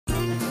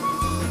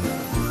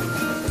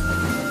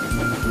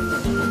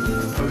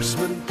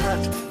Postman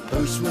Pat,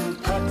 Postman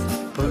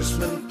Pat,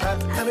 Postman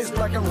Pat, and his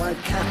black and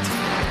white cat.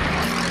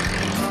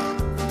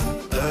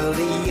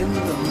 Early in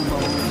the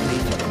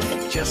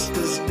morning, just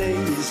as day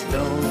is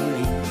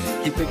dawning,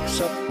 he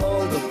picks up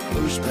all the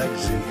post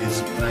bags in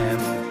his van.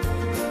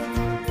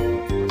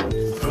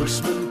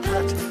 Postman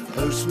Pat,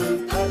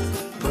 Postman Pat,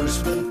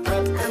 Postman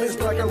Pat, and his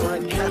black and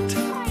white cat.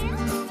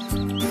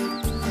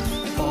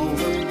 All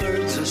the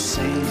birds are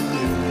singing,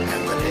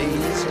 and the day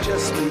is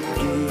just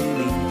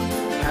beginning.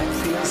 Pat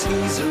feels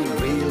he's a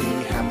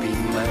really happy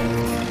man.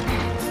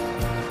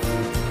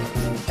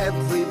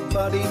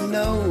 Everybody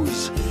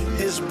knows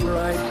his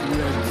bright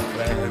red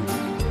van.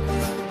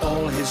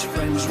 All his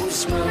friends will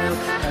smile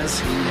as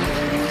he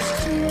waves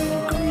to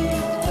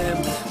greet them.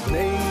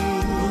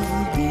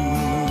 Maybe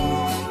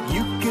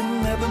you can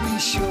never be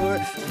sure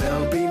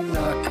there'll be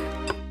knock,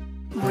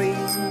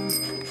 ring,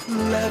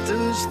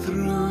 letters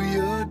through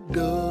your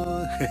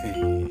door.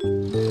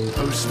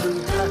 Postman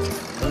Pat,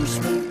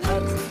 Postman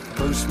Pat,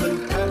 Postman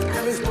Pat,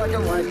 and his black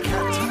and white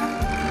cat.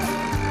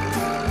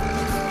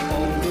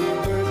 All the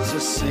birds are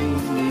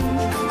singing,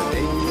 the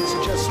day is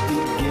just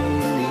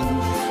beginning.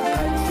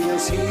 Pat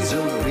feels he's a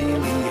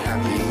really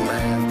happy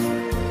man.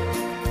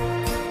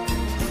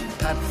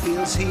 Pat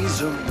feels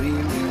he's a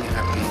really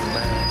happy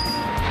man.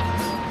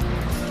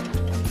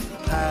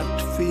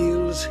 Pat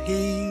feels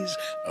he's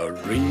a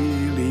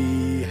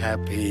really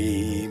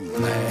happy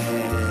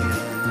man.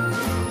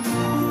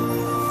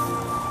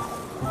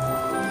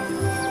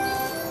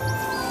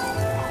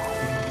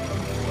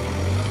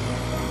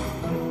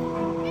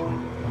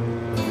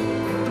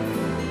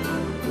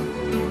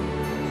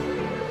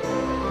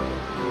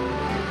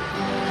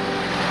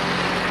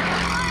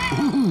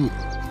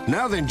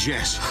 Now then,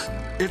 Jess,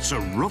 it's a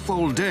rough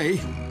old day.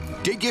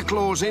 Dig your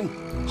claws in,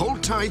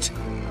 hold tight.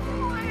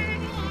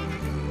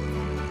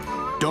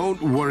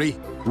 Don't worry,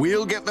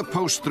 we'll get the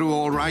post through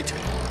all right.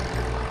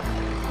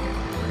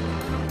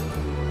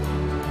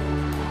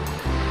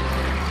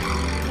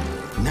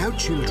 Now,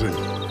 children,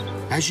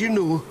 as you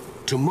know,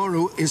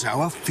 tomorrow is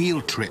our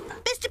field trip.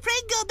 Mr.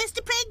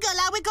 Pringle,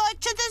 are we going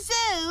to the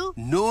zoo?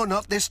 No,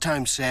 not this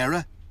time,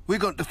 Sarah. We're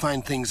going to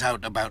find things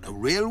out about a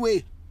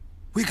railway.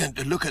 We're going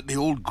to look at the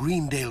old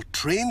Greendale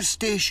train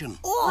station.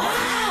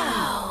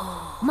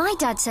 Wow! My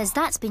dad says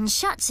that's been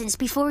shut since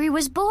before he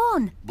was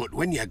born. But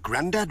when your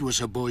granddad was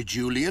a boy,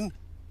 Julian,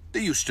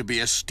 there used to be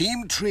a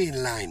steam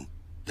train line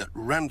that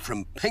ran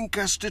from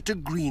Pencaster to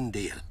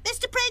Greendale.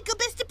 Mr. Pringle,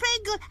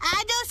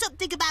 I know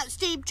something about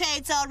steam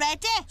trains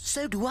already.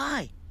 So do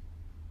I.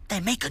 They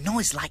make a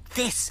noise like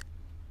this.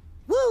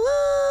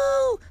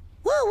 Woo-woo!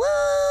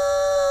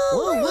 Woo-woo!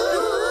 Woo-woo!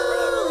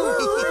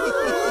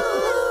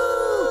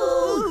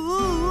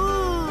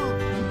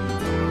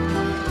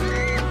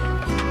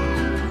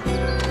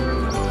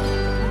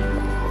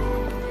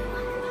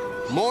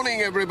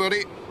 Morning,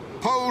 everybody.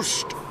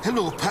 Post.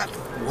 Hello, Pat.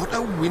 What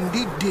a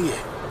windy day.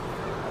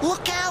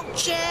 Look out,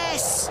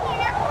 Jess!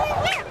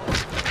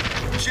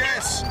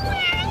 Jess!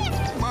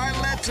 My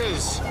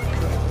letters!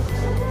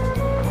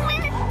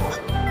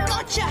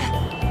 Gotcha!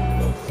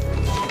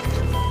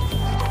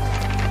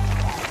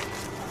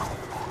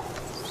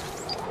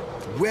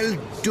 Well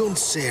done,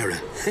 Sarah.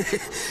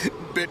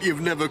 Bet you've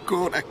never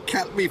caught a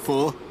cat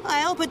before.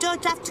 I hope I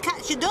don't have to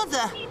catch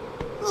another.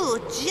 Oh,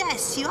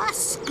 Jess, you are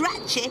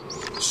scratchy.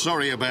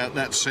 Sorry about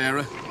that,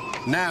 Sarah.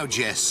 Now,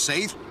 Jess,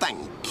 say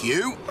thank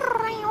you.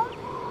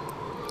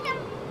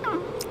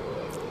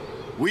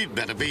 We'd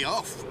better be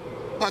off.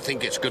 I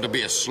think it's going to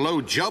be a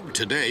slow job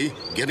today,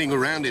 getting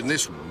around in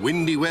this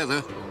windy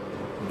weather.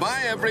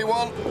 Bye,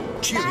 everyone.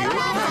 Cheerio.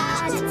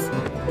 Bye.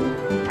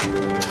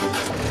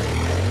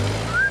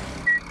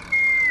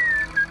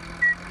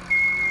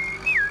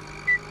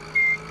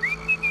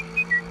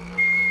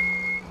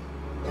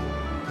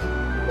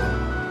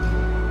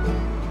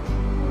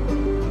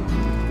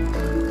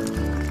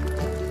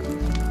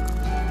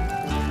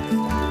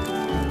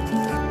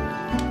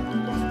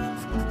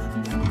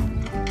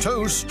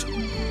 Toast.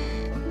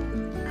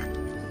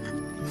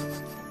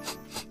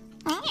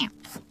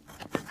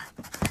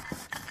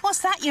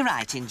 What's that you're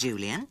writing,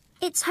 Julian?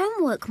 It's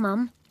homework,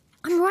 Mum.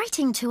 I'm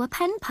writing to a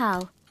pen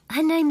pal.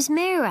 Her name's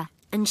Mira,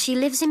 and she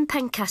lives in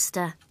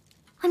Pencaster.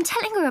 I'm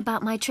telling her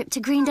about my trip to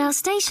Greendale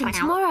Station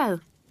tomorrow.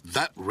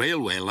 That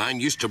railway line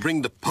used to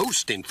bring the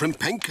post in from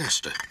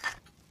Pencaster.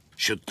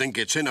 Should think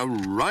it's in a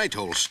right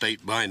old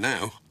state by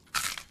now.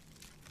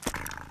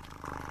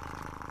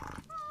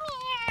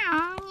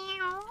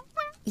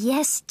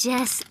 Yes,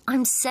 Jess,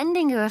 I'm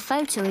sending her a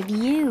photo of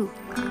you.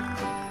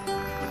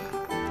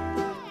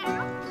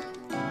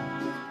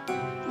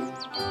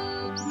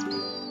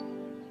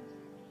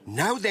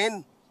 Now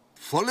then,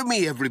 follow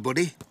me,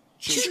 everybody.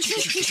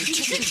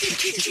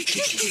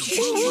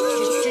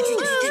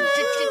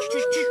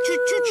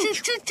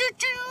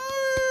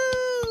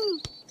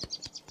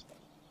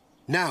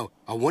 Now,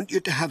 I want you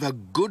to have a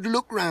good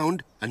look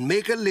round and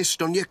make a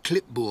list on your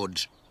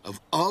clipboards of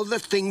all the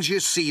things you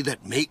see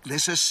that make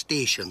this a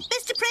station.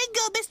 Mr.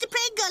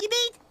 Pringle, you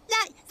mean,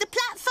 like, the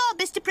platform,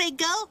 Mr.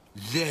 Pringle?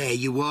 There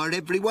you are,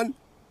 everyone.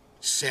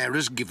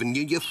 Sarah's given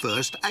you your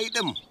first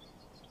item.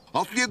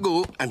 Off you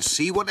go and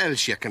see what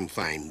else you can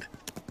find.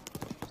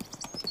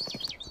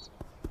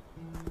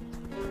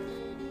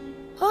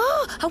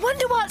 Oh, I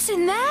wonder what's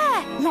in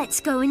there.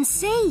 Let's go and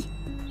see.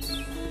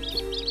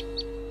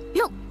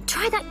 Look,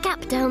 try that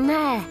gap down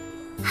there.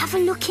 Have a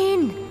look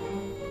in.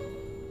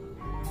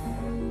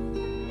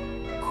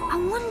 I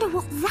wonder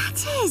what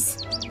that is.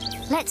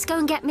 Let's go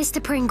and get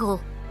Mr. Pringle.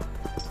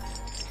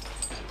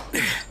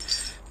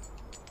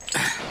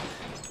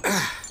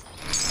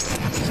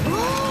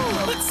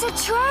 Oh, it's a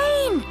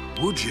train!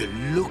 Would you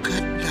look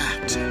at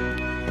that?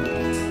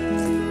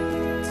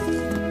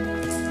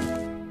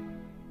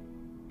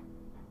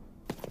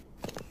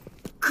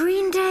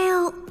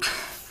 Greendale...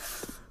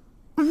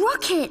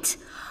 rocket!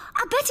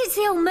 I bet it's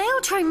the old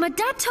mail train my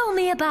dad told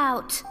me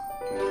about.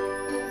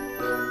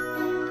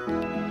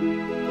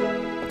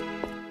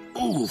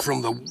 Ooh,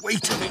 from the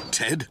weight of it,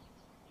 Ted.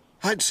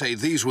 I'd say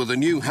these were the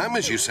new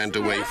hammers you sent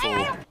away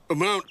for.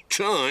 About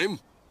time.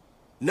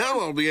 Now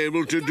I'll be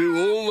able to do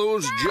all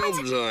those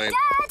jobs Dad!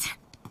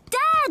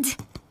 Dad!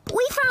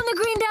 We found the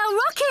Greendale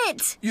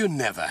rocket! You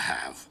never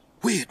have.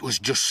 It was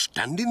just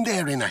standing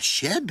there in a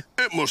shed.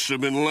 It must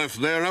have been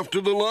left there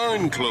after the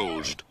line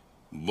closed.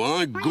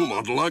 By gum,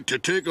 I'd like to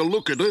take a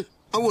look at it.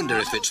 I wonder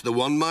if it's the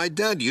one my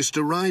dad used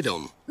to ride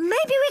on. Maybe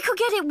we could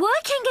get it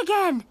working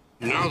again.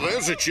 Now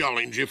there's a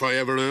challenge if I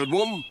ever heard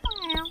one.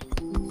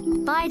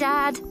 Bye,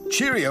 Dad.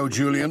 Cheerio,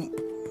 Julian.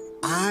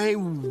 I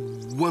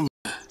wonder...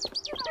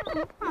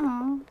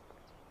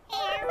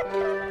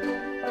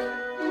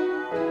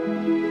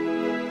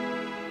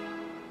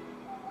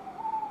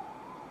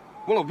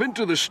 Well, I've been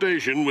to the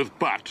station with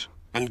Pat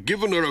and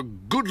given her a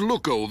good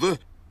look over.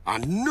 I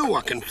know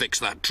I can fix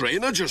that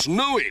train, I just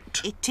know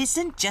it. It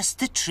isn't just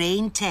the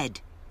train,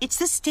 Ted. It's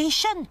the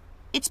station.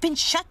 It's been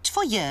shut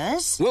for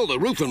years. Well, the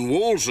roof and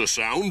walls are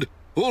sound.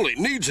 All it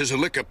needs is a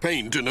lick of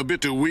paint and a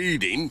bit of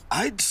weeding.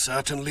 I'd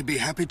certainly be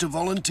happy to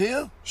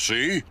volunteer.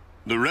 See?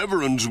 The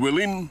Reverend's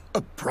willing.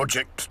 A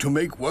project to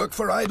make work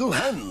for idle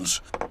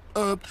hands.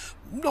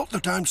 Not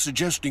that I'm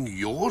suggesting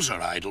yours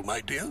are idle,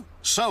 my dear.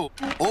 So,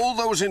 all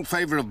those in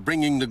favour of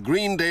bringing the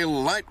Greendale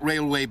Light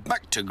Railway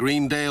back to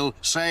Greendale,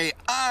 say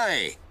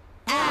aye.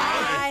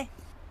 Aye.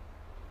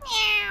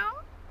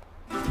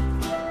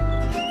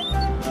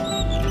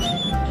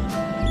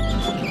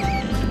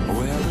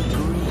 Well, the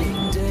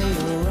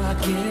Greendale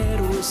rocket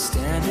was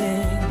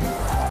standing,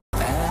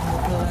 and the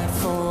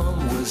platform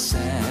was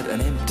sad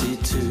and empty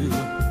too,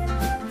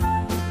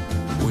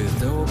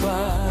 with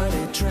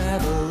nobody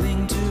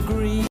traveling to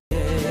Greendale,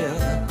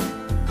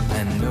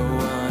 and no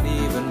one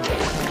even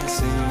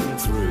passing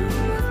through.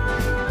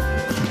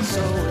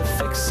 So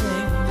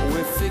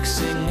we're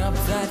fixing up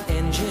that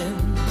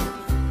engine,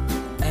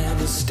 and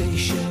the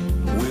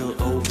station will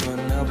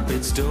open up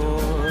its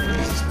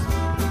doors.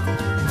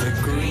 The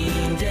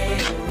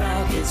Greendale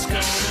rocket's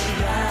gonna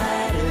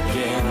ride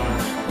again.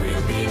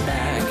 We'll be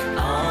back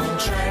on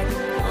track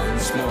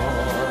once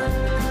more.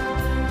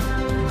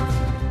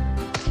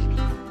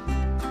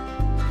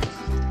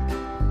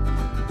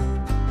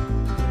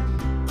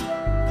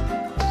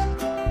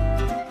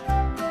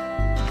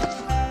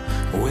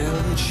 Well,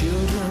 the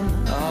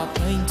children are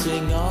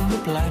painting on the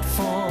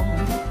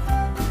platform.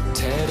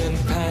 Ted and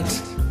Pat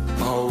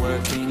are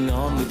working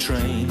on the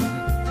train.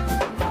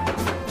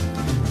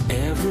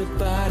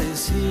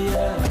 Everybody's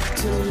here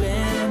to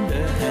lend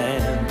a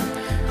hand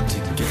to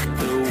get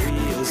the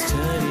wheels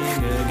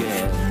turning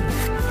again.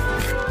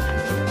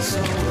 So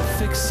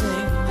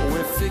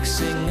we're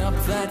fixing up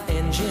that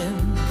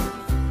engine,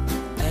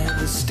 and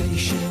the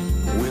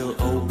station will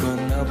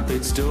open up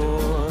its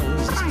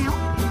doors.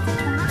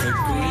 The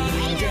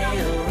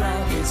Greendale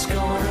rocket's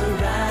gonna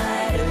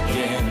ride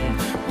again.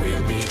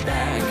 We'll be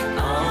back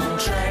on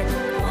track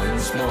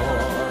once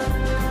more.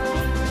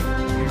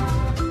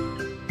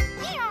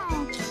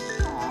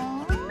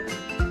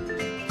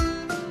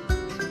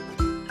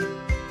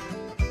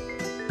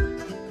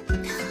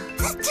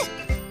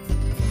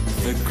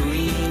 The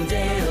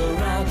Greendale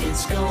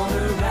rocket's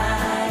gonna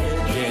ride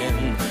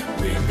again.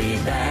 We'll be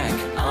back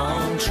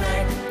on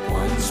track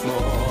once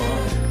more.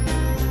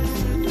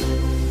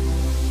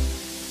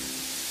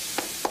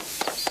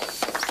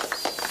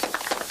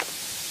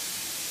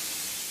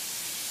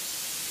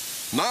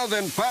 Now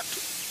then, Pat.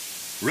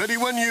 Ready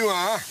when you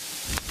are.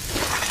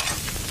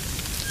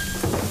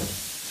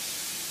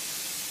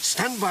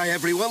 Stand by,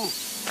 everyone.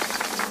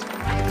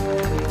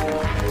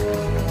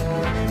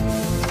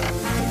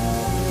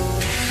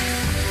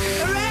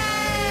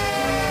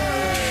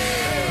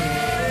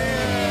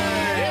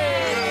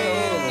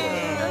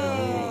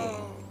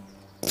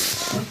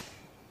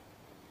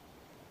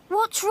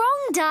 What's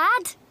wrong,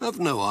 Dad? I've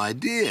no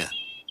idea.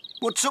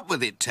 What's up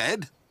with it,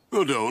 Ted?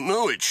 I don't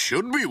know. It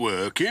should be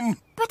working.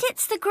 But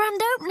it's the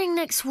grand opening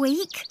next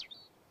week.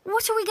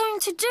 What are we going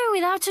to do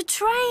without a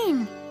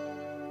train?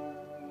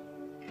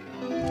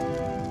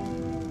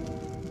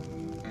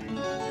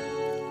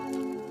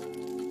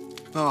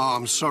 Oh,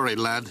 I'm sorry,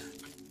 lad.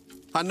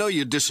 I know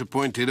you're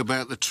disappointed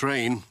about the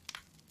train.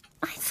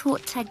 I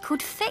thought Ted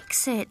could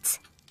fix it.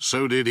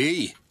 So did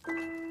he.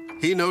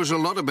 He knows a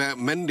lot about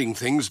mending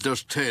things,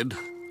 does Ted.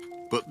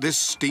 But this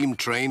steam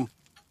train,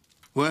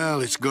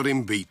 well, it's got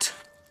him beat.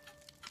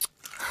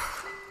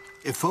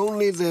 If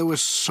only there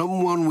was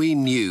someone we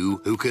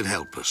knew who could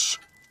help us.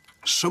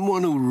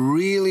 Someone who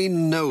really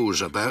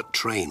knows about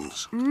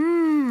trains.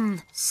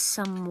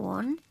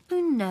 Someone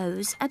who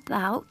knows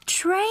about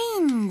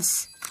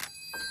trains.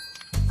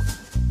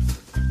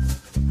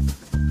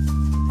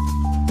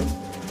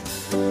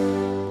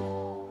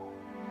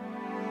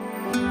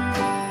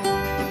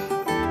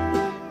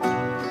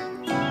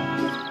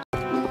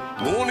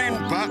 Morning,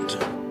 Pat.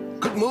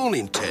 Good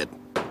morning, Ted.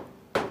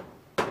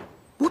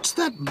 What's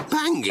that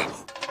banging?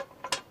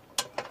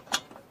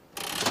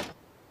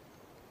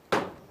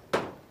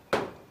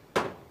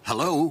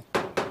 Hello?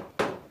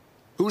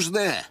 Who's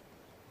there?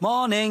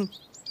 Morning.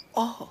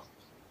 Oh,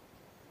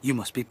 you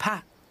must be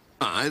Pat.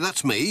 Aye,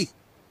 that's me.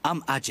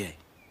 I'm Ajay.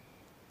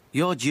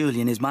 Your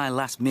Julian is my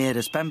last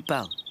Mira's pen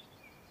pal.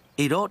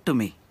 He wrote to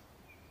me,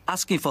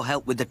 asking for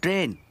help with the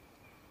train.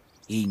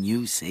 He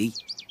knew, see?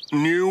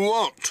 Knew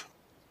what?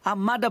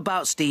 I'm mad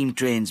about steam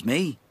trains,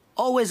 me.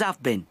 Always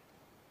have been.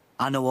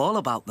 I know all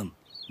about them.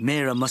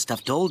 Mira must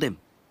have told him.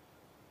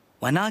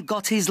 When I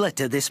got his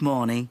letter this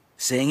morning,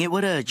 saying it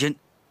were urgent,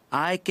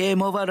 I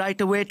came over right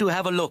away to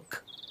have a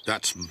look.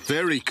 That's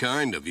very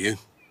kind of you.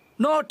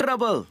 No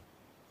trouble.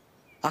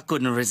 I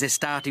couldn't resist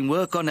starting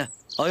work on her.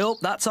 I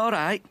hope that's all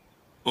right.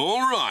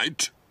 All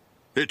right.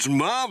 It's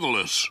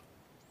marvellous.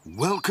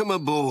 Welcome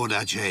aboard,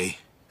 Ajay.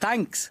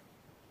 Thanks.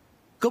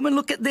 Come and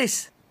look at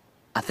this.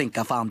 I think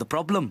I found the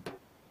problem.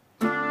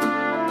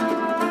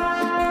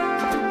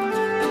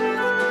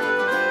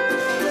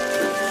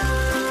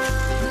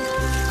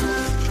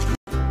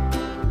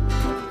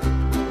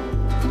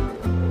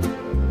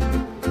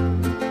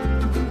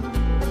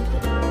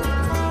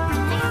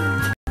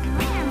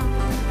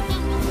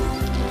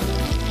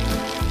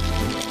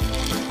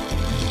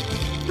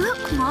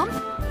 Look, Mum,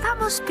 that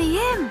must be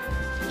him.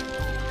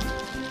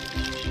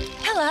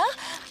 Hello?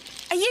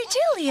 Are you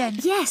Julian?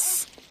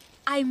 Yes.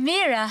 I'm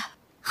Mira.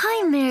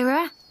 Hi,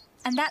 Mira.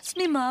 And that's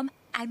me mum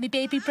and my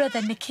baby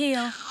brother,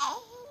 Nikhil.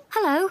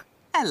 Hello.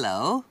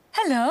 Hello.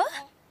 Hello?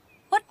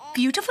 What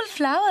beautiful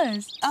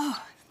flowers.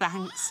 Oh,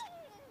 thanks.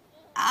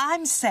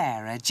 I'm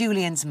Sarah,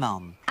 Julian's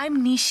mum.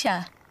 I'm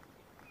Nisha.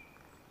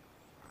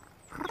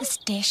 The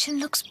station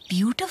looks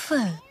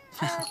beautiful.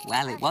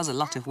 Well, it was a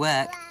lot of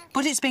work,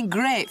 but it's been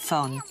great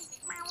fun.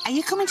 Are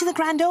you coming to the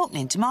grand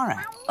opening tomorrow?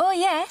 Oh,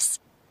 yes.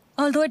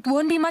 Although it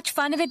won't be much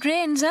fun if it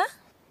rains, huh?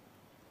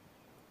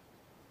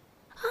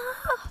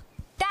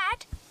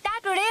 Dad,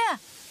 we're here.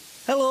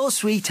 Hello,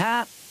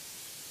 sweetheart.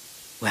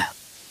 Well,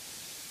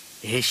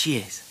 here she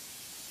is.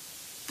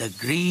 The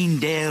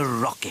Greendale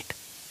rocket.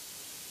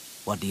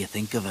 What do you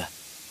think of her?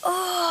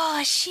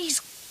 Oh,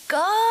 she's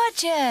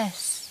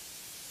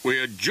gorgeous.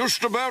 We're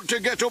just about to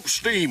get up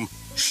steam.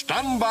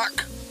 Stand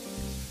back.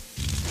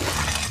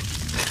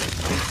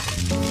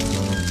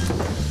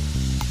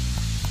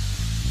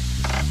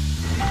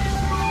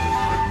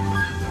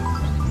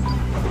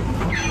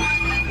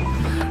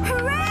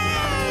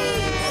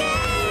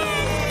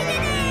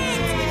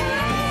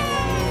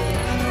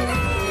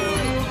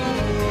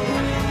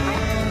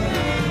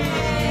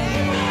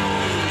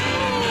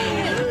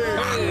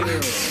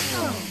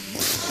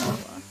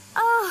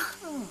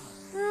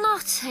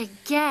 Not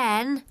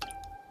again.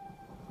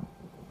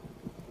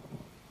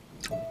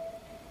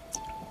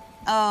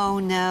 Oh,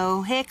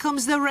 no. Here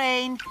comes the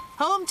rain.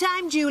 Home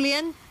time,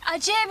 Julian.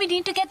 Ajay, we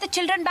need to get the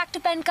children back to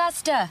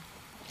Pencaster.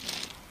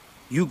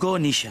 You go,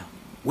 Nisha.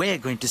 We're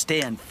going to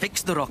stay and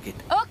fix the rocket.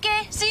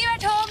 Okay, see you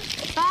at home.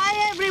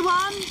 Bye,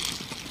 everyone.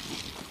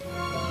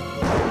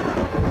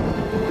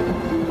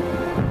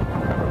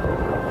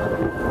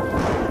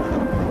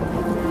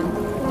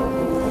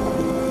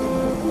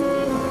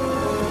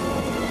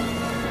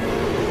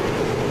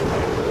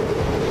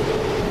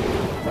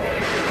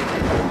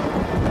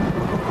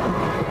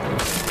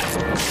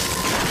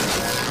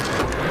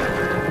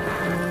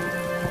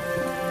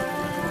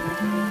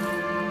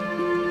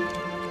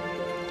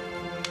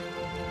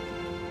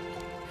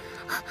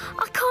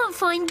 I can't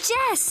find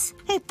Jess.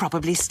 He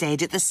probably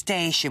stayed at the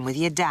station with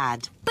your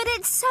dad. But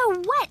it's so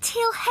wet,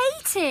 he'll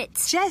hate it.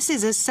 Jess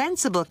is a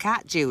sensible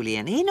cat,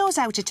 Julian. He knows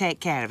how to take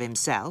care of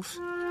himself.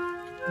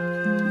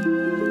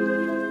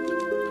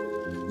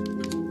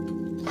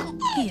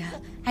 Here,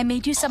 I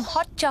made you some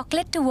hot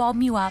chocolate to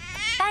warm you up.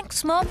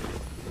 Thanks, Mom.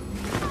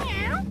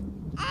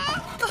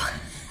 Oh,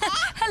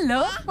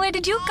 hello, where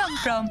did you come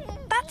from?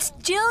 That's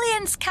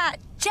Julian's cat,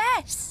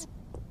 Jess.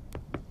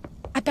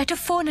 I better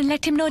phone and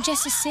let him know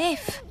Jess is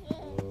safe.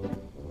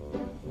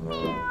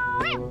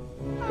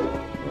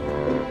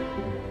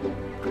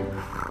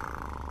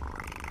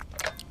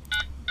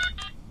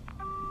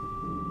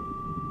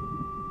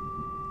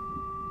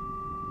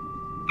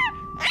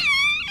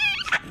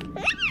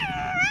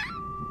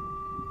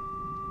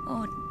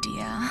 Oh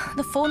dear,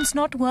 the phone's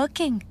not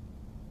working.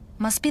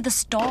 Must be the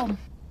storm.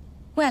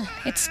 Well,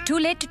 it's too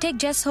late to take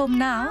Jess home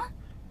now.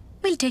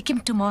 We'll take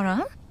him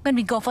tomorrow when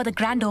we go for the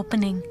grand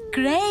opening.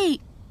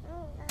 Great!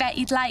 Bet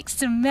you'd like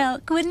some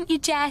milk, wouldn't you,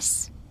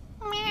 Jess?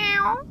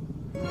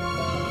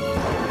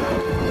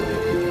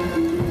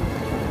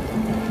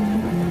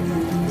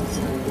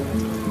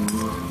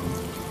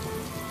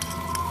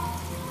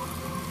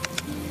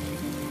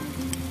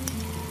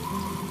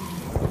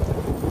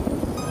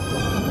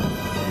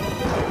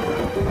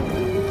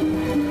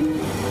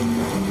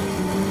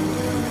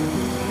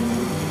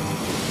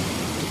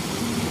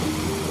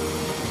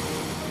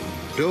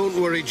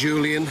 Don't worry,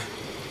 Julian.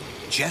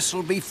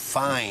 Jess'll be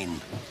fine.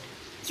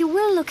 You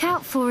will look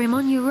out for him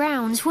on your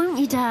rounds, won't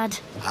you, Dad?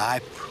 I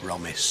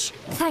promise.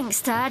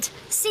 Thanks, Dad.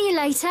 See you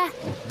later.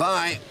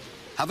 Bye.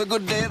 Have a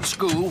good day at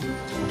school.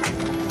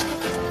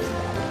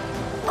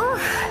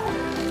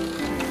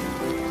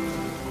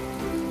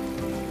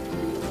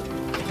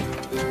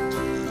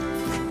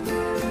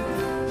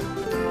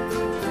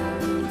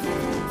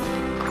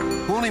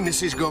 Morning,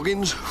 Mrs.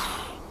 Goggins.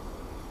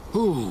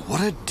 Ooh,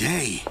 what a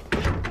day.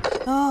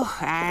 Oh,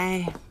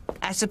 aye.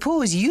 I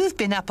suppose you've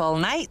been up all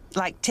night,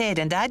 like Ted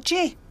and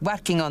Adji,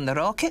 working on the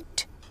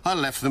rocket. I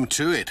left them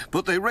to it,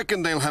 but they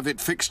reckon they'll have it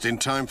fixed in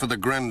time for the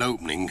grand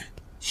opening.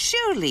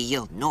 Surely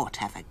you'll not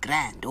have a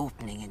grand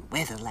opening in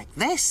weather like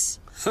this.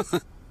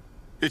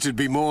 It'd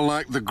be more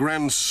like the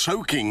grand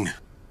soaking.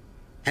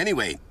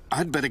 Anyway,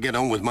 I'd better get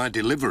on with my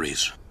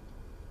deliveries.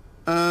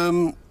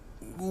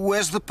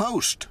 Where's the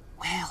post?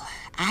 Well,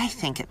 I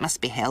think it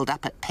must be held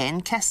up at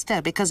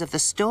Pencaster because of the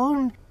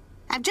storm.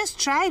 I've just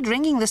tried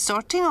ringing the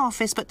sorting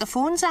office, but the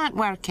phones aren't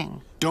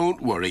working.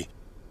 Don't worry.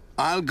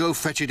 I'll go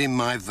fetch it in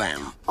my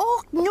van.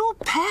 Oh, no,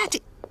 Pat.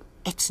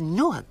 It's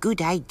no a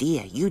good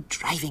idea you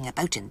driving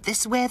about in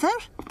this weather.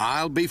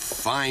 I'll be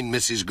fine,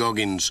 Mrs.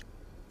 Goggins.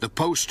 The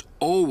post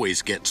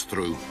always gets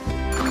through.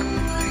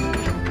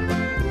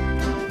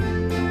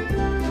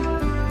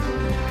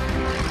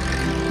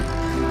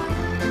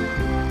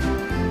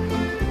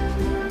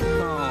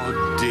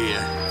 Oh,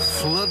 dear.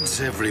 Floods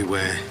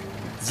everywhere.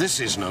 This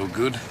is no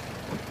good.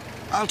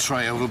 I'll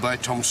try over by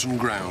Thompson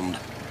Ground.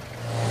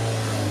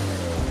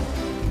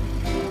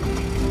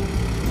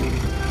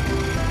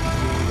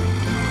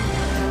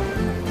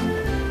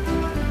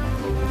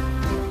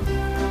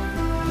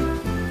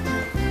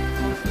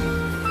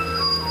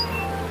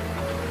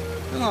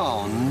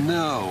 Oh,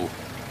 no.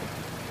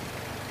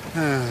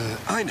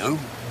 I know.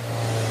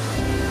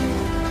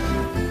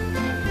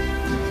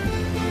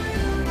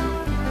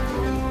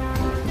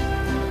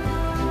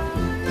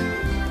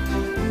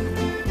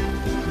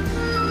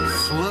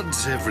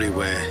 Floods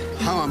everywhere.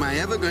 How am I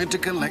ever going to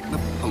collect the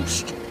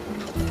post?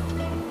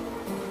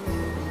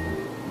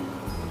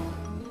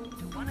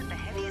 One of the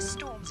heaviest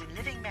storms in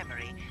living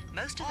memory,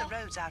 most of the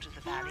roads out of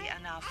the valley are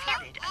now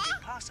flooded and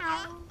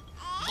impassable.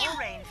 More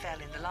rain fell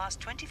in the last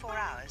 24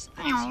 hours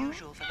than is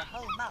usual for the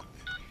whole month,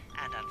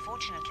 and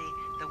unfortunately,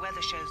 the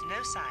weather shows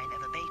no sign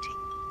of abating.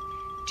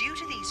 Due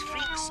to these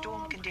freak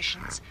storm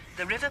conditions,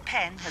 the River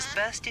Pen has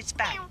burst its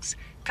banks,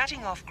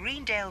 cutting off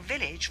Greendale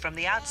village from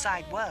the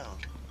outside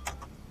world.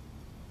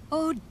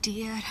 Oh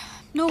dear.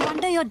 No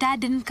wonder your dad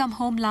didn't come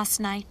home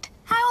last night.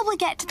 How will we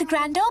get to the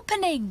grand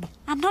opening?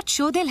 I'm not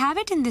sure they'll have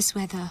it in this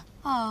weather.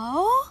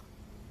 Oh?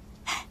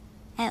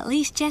 At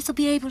least Jess will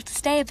be able to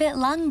stay a bit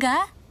longer.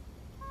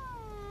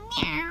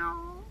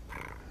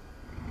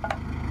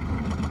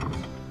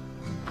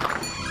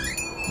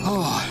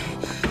 Oh,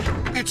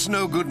 it's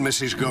no good,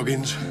 Mrs.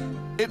 Goggins.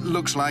 It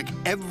looks like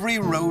every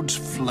road's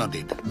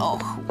flooded. Oh,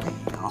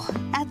 well,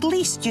 at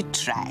least you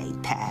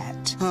tried,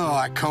 Pat. Oh,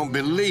 I can't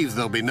believe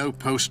there'll be no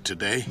post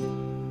today.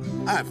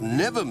 I've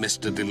never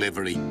missed a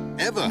delivery,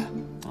 ever.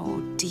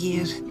 Oh,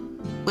 dear.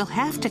 We'll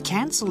have to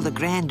cancel the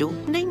grand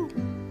opening.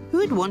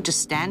 Who'd want to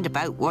stand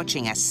about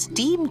watching a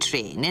steam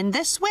train in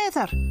this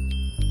weather?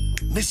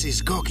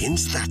 Mrs.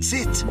 Goggins, that's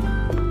it.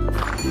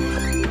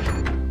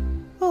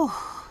 Oh,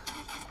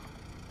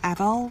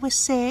 I've always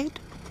said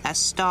a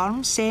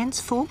storm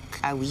sends folk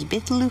a wee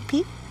bit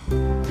loopy.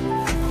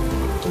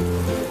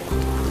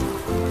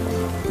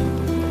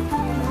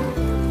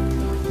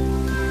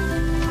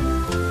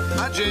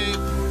 Ajay,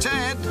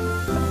 Ted,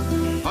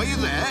 are you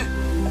there?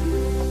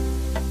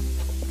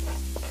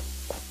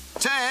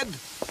 Ted,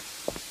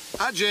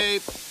 Ajay,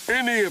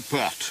 in here,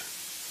 Pat.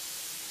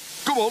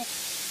 Come on,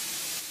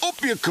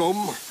 up you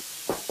come.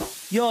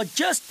 You're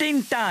just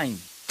in time.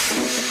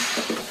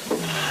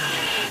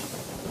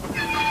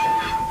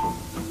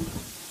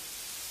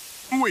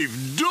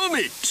 We've done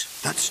it!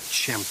 That's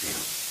champion.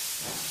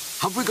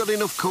 Have we got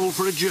enough coal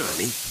for a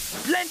journey?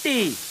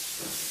 Plenty.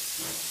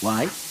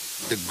 Why?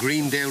 The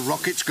Greendale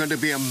rocket's going to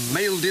be a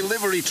mail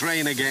delivery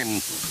train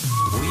again.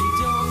 We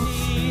don't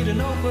need an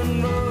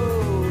open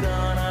road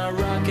on our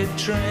rocket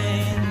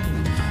train.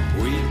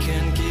 We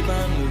can keep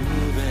on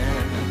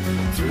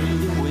moving through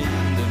the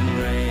wind and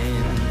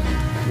rain.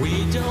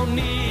 We don't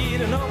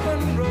need an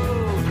open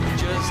road,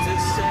 just a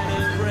set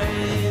of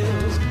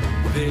rails,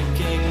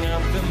 picking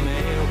up the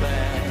mail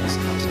bags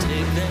to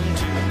take them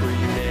to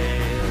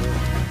Greendale.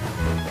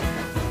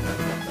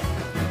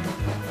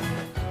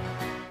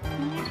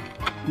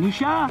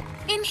 Nisha?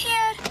 In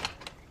here.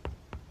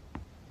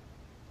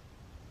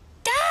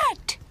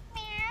 Dad!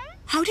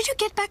 How did you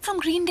get back from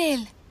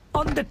Greendale?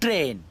 On the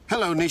train.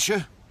 Hello,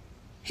 Nisha.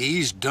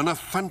 He's done a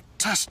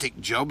fantastic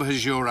job,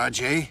 has your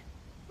Ajay.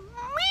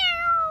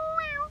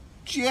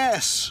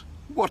 Jess,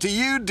 what are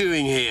you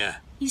doing here?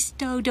 He's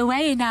stowed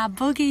away in our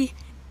buggy.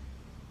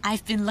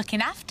 I've been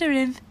looking after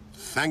him.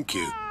 Thank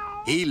you.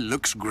 He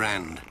looks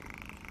grand.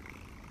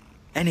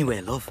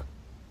 Anyway, love,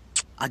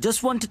 I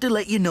just wanted to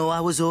let you know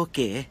I was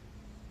okay.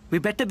 We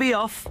better be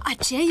off.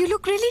 Ajay, you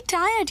look really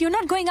tired. You're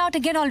not going out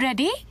again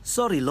already?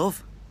 Sorry,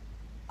 love.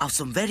 I've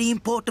some very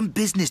important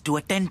business to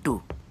attend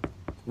to.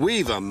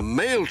 We've a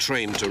mail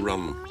train to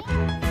run.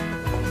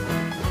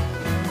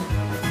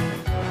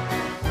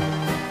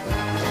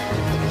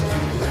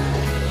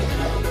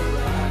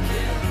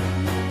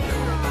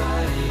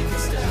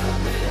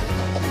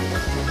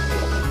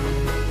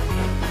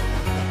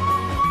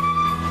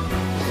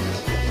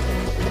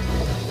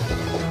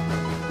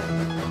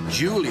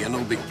 Julian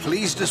will be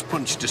pleased as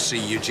punch to see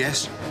you,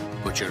 Jess,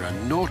 but you're a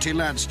naughty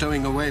lad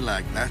stowing away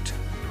like that.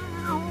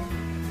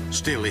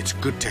 Still, it's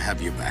good to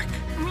have you back.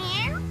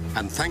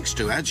 And thanks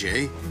to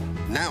Ajay,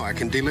 now I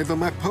can deliver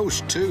my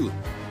post too.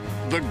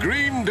 The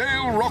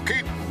Greendale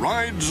rocket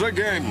rides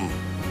again.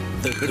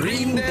 The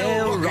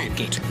Greendale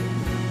rocket.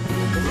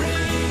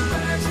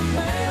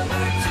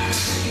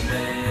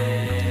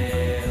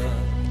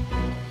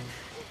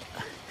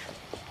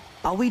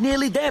 Are we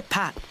nearly there,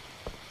 Pat?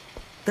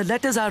 The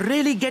letters are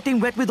really getting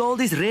wet with all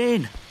this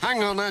rain.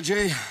 Hang on,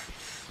 Ajay.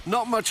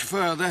 Not much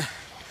further.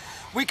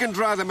 We can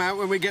dry them out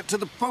when we get to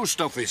the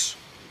post office.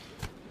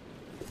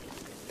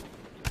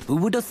 Who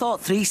would have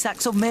thought 3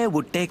 sacks of mail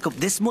would take up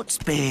this much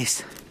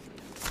space?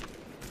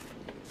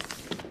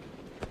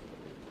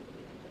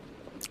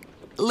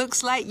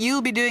 Looks like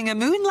you'll be doing a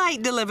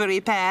moonlight delivery,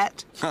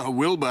 Pat. I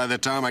will by the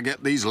time I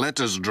get these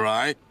letters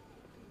dry.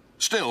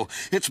 Still,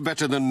 it's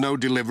better than no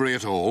delivery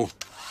at all.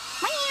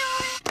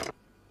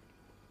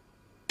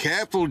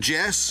 Careful,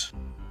 Jess.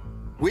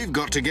 We've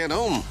got to get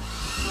on.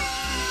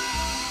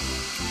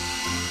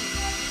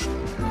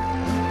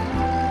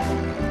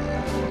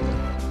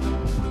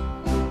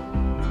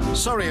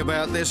 Sorry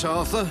about this,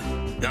 Arthur.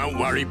 Don't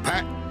worry,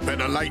 Pat.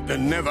 Better late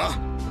than never.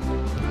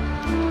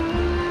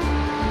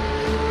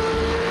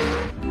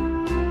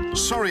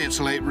 Sorry it's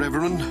late,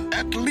 Reverend.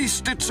 At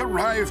least it's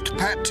arrived,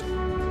 Pat.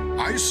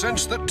 I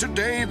sense that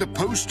today the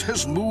post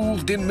has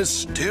moved in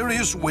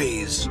mysterious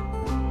ways.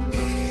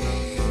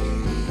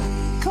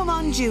 Come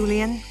on,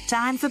 Julian.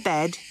 Time for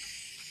bed.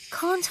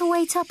 Can't I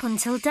wait up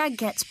until Dad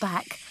gets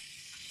back?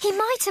 He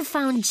might have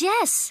found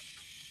Jess.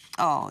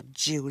 Oh,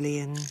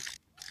 Julian.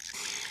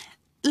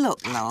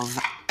 Look, love.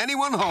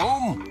 Anyone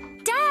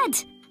home?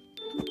 Dad!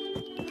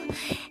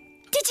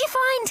 Did you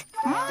find...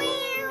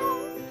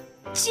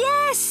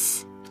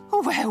 Jess?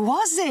 Oh, where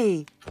was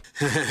he?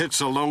 It's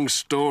a long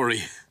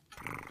story.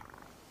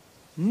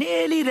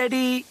 Nearly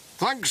ready.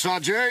 Thanks,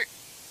 Ajay.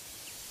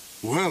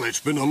 Well, it's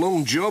been a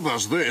long job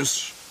as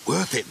this.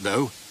 Worth it,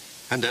 though.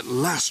 And at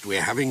last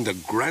we're having the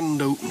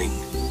grand opening.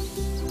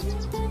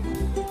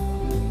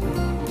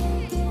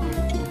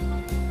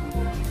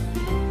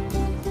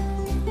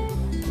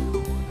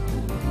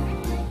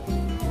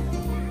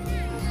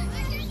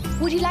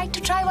 Would you like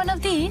to try one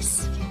of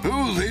these?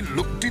 Oh, they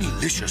look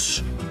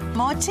delicious.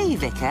 More tea,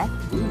 Vicar?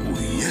 Oh,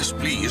 yes,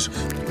 please.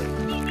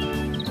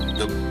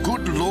 The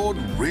good Lord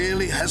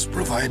really has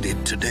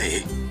provided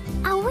today.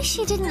 I wish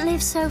you didn't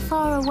live so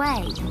far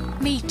away.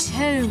 Me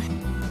too.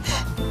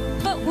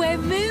 But we're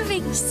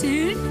moving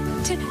soon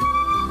to...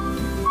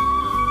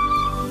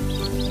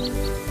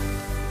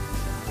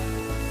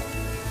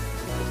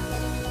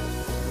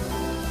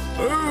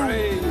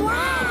 Hooray!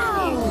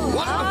 Wow!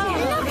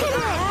 Wonderful! Look at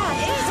it!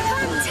 It's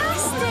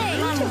fantastic!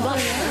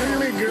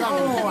 Really grand.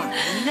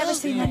 I've never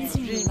seen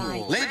anything really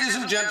like. Ladies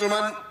and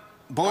gentlemen,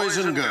 boys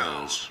and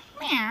girls.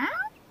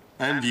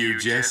 And you,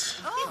 Jess.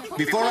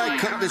 Before I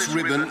cut this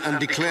ribbon and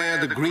declare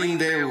the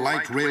Greendale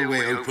Light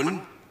Railway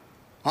open,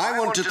 I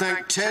want to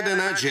thank Ted and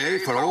Ajay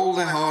for all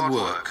their hard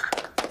work.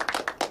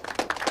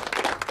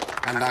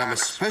 And I'm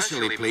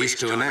especially pleased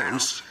to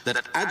announce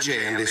that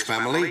Ajay and his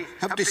family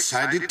have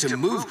decided to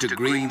move to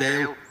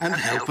Greendale and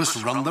help us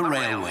run the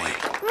railway.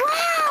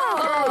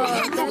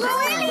 Wow!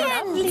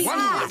 Brilliant!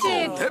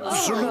 Wonderful!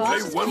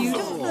 Absolutely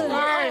wonderful!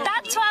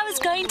 That's what I was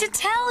going to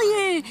tell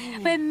you.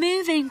 We're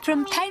moving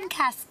from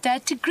Pencaster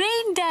to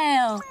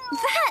Greendale.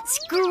 That's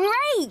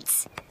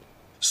great!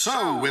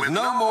 So, with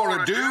no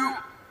more ado,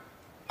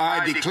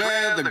 I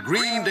declare the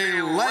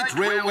Greendale Light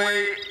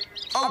Railway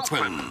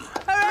open.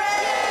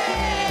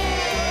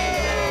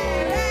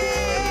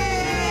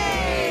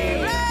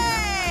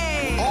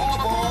 All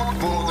aboard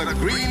for the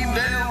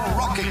Greendale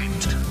rocket.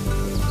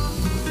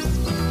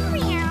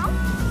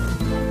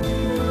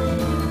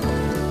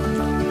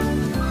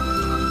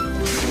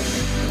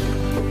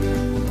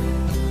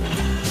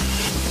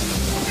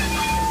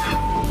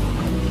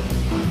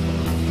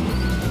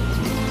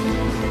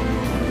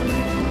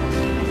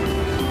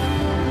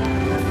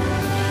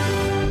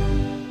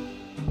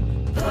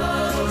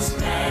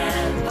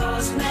 Postman,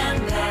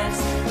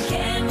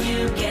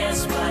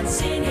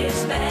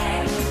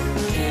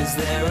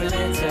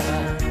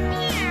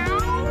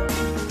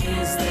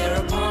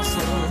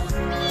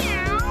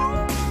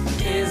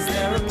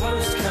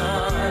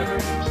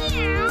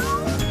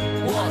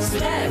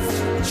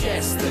 left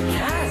Jess the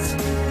cat.